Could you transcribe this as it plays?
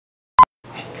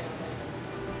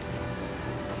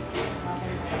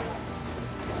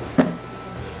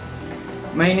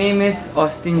My name is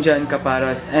Austin John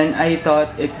Caparos, and I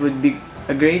thought it would be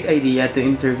a great idea to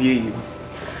interview you.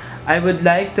 I would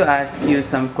like to ask you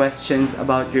some questions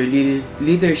about your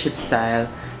leadership style,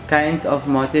 kinds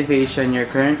of motivation you're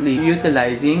currently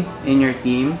utilizing in your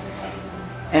team,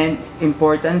 and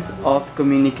importance of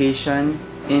communication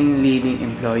in leading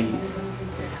employees.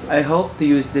 I hope to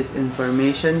use this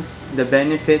information to the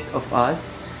benefit of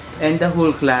us and the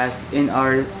whole class in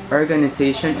our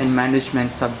organization and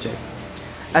management subject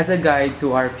as a guide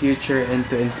to our future and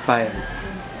to inspire.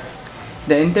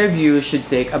 The interview should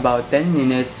take about 10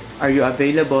 minutes. Are you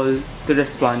available to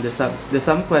respond to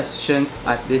some questions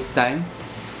at this time?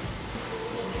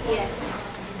 Yes.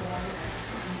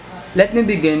 Let me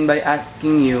begin by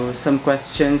asking you some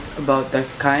questions about the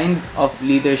kind of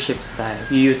leadership style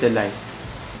you utilize.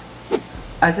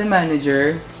 As a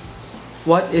manager,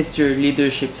 what is your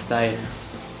leadership style?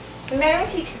 Merong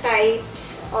 6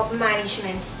 types of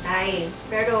management style.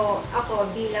 Pero ako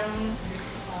bilang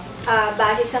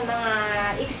base sa mga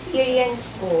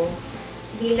experience ko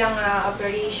bilang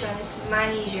operations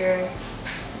manager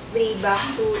way back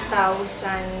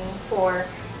 2004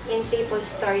 in Triple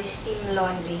Stars Team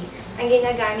Laundry, ang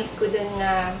ginagamit ko dun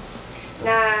na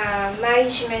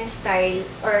management style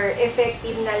or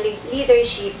effective na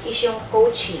leadership is yung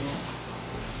coaching.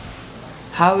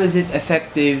 How is it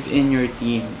effective in your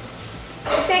team?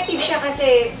 Effective siya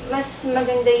kasi mas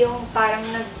maganda yung parang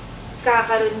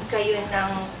nagkakaroon kayo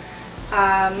ng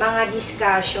mga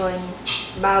discussion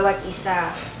bawat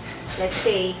isa. Let's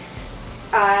say,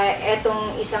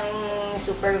 etong isang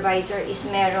supervisor is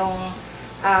meron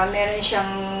siyang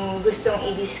gustong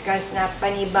i-discuss na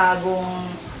panibagong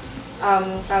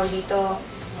tawag dito,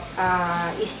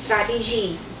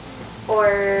 strategy or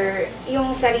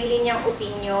yung sarili niyang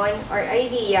opinion or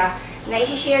idea na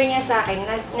i-share niya sa akin,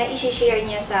 na i-share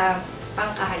niya sa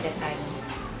pangkahalatan.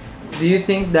 Do you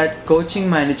think that coaching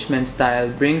management style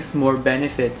brings more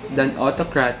benefits than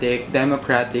autocratic,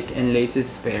 democratic, and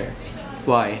laissez-faire?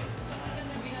 Why?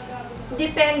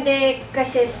 Depende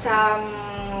kasi sa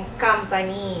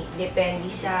company, depende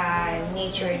sa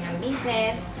nature ng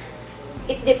business.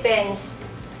 It depends.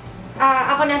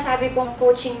 Ako nasabi kong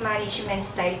coaching management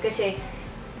style kasi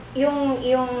yung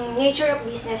nature of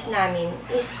business namin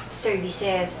is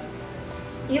services.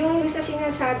 Yung sa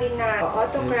sinasabi na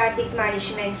autocratic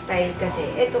management style kasi,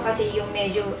 ito kasi yung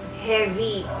medyo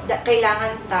heavy,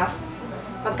 kailangan tough.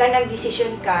 Pagka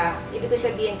nag-decision ka, ibig ko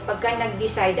sabihin, pagka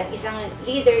nag-decide ang isang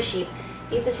leadership,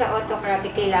 dito sa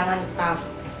autocratic kailangan tough.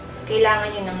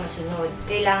 Kailangan nyo nang masunod,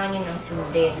 kailangan nyo nang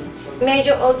sundin.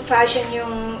 Medyo old-fashioned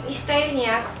yung style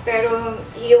niya, pero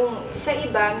yung sa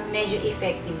iba, medyo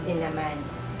effective din naman.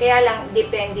 Kaya lang,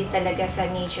 depende talaga sa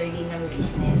nature din ng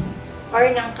business or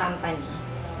ng company.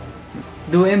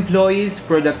 Do employees'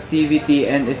 productivity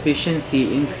and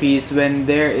efficiency increase when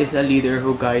there is a leader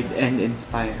who guide and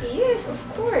inspire? Yes, of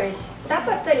course.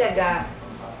 Dapat talaga,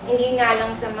 hindi nga lang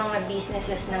sa mga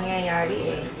businesses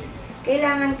nangyayari eh.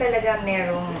 Kailangan talaga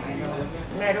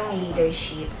merong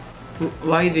leadership.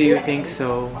 Why do you think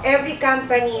so? Every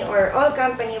company or all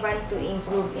company want to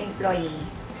improve employee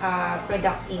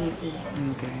productivity.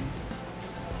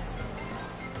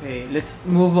 Okay, let's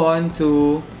move on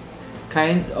to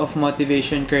kinds of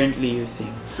motivation currently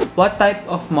using. What type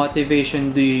of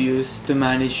motivation do you use to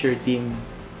manage your team?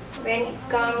 When it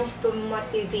comes to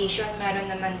motivation, meron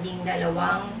naman ding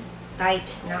dalawang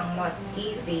types ng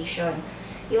motivation.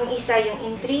 Yung isa yung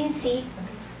intrinsic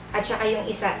at saka yung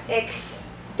isa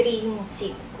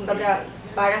extrinsic. Kumbaga,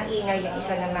 parang inner, yung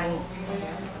isa naman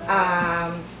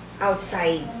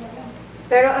outside.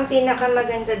 Pero ang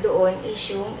pinakamaganda doon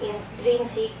is yung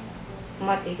intrinsic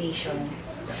motivation.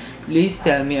 Please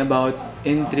tell me about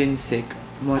intrinsic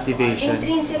motivation.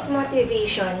 Intrinsic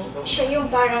motivation, siya yung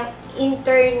parang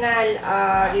internal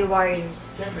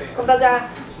rewards. Kumbaga,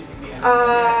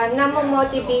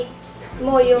 namo-motivate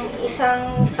mo yung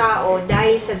isang tao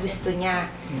dahil sa gusto niya,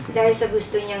 dahil sa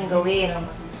gusto niyang gawin.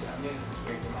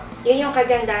 Yun yung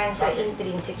kagandahan sa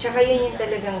intrinsic, tsaka yun yung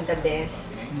talagang the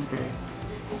best.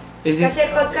 Kasi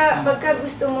pagka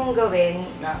gusto mong gawin,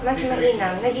 mas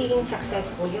mainam, nagiging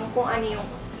successful yung kung ano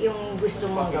yung gusto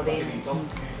mong gawin.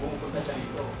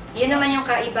 Yun naman yung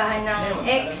kaibahan ng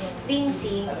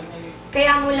extrinsic,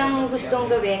 kaya mo lang gustong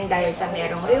gawin dahil sa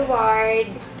merong reward,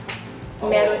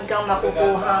 meron kang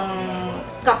makukuhang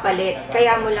kapalit,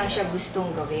 kaya mo lang siya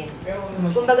gustong gawin.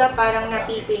 Kumbaga parang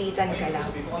napipilitan ka lang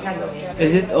na gawin.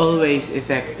 Is it always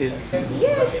effective?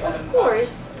 Yes, of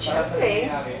course.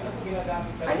 Siyempre,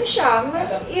 ano siya,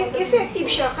 mas effective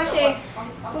siya kasi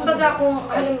kumbaga kung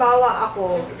halimbawa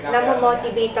ako,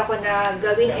 namomotivate ako na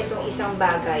gawin itong isang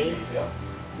bagay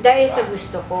dahil sa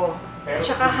gusto ko.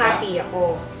 tsaka happy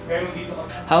ako.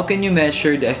 How can you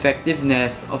measure the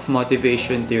effectiveness of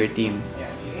motivation to your team?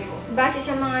 Base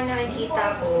sa mga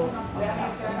nakikita ko,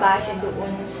 base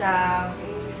doon sa,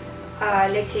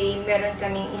 let's say, meron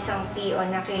kaming isang PO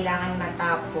na kailangan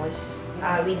matapos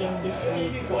within this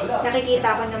week.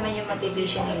 Nakikita ko naman yung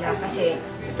motivation nila kasi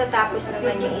tatapos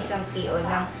naman yung isang PO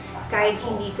ng kahit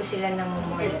hindi ko sila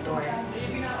monitor.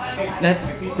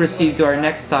 Let's proceed to our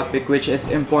next topic, which is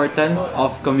importance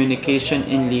of communication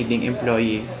in leading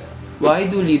employees. Why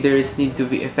do leaders need to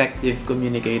be effective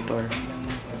communicator?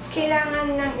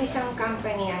 Kailangan ng isang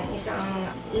company ang isang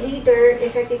leader,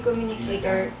 effective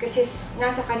communicator, kasi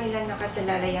nasa kanila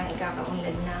nakasalalay ang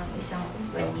ikakaunlad ng isang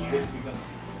kumpanya.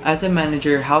 As a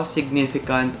manager, how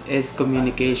significant is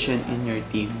communication in your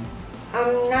team?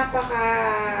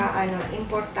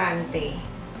 Importante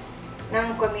ng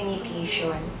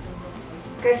communication.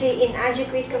 Kasi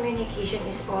inadequate communication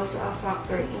is also a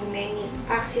factor in many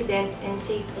accident and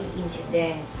safety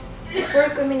incidents.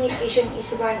 Poor communication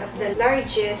is one of the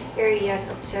largest areas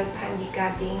of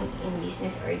self-handicapping in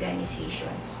business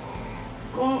organization.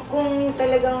 Kung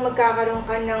talagang magkakaroon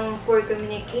ka ng poor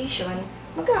communication,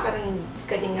 magkakaroon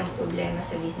ka din ng problema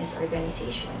sa business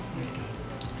organization.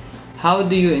 How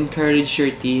do you encourage your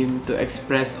team to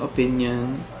express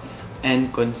opinions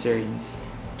and concerns?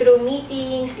 Through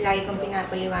meetings, lagi kong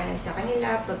pinapaliwanag sa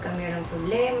kanila pagka mayroong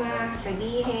problema,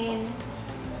 sabihin,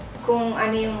 kung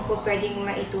ano yung pwedeng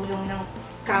maitulong ng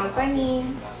company,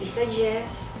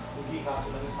 i-suggest.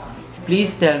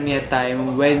 Please tell me a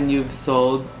time when you've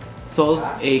solved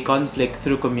a conflict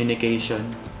through communication.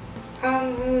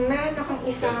 Meron akong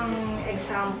isang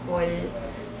example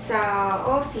sa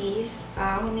office,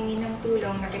 humingi ng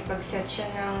tulong, nakipag-set siya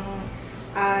ng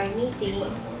meeting.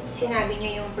 Sinabi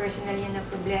niya yung personal niya na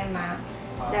problema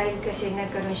dahil kasi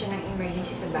nagkaroon siya ng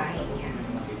emergency sa bahay niya.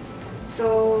 So,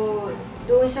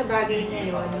 doon sa bagay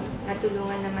na yon,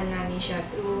 natulungan naman namin siya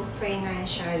through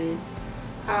financial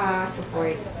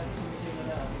support.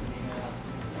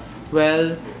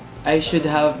 Well, I should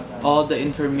have all the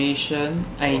information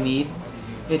I need.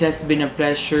 It has been a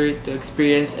pleasure to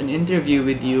experience an interview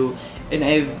with you, and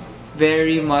I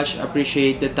very much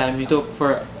appreciate the time you took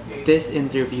for this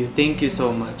interview. Thank you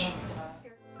so much.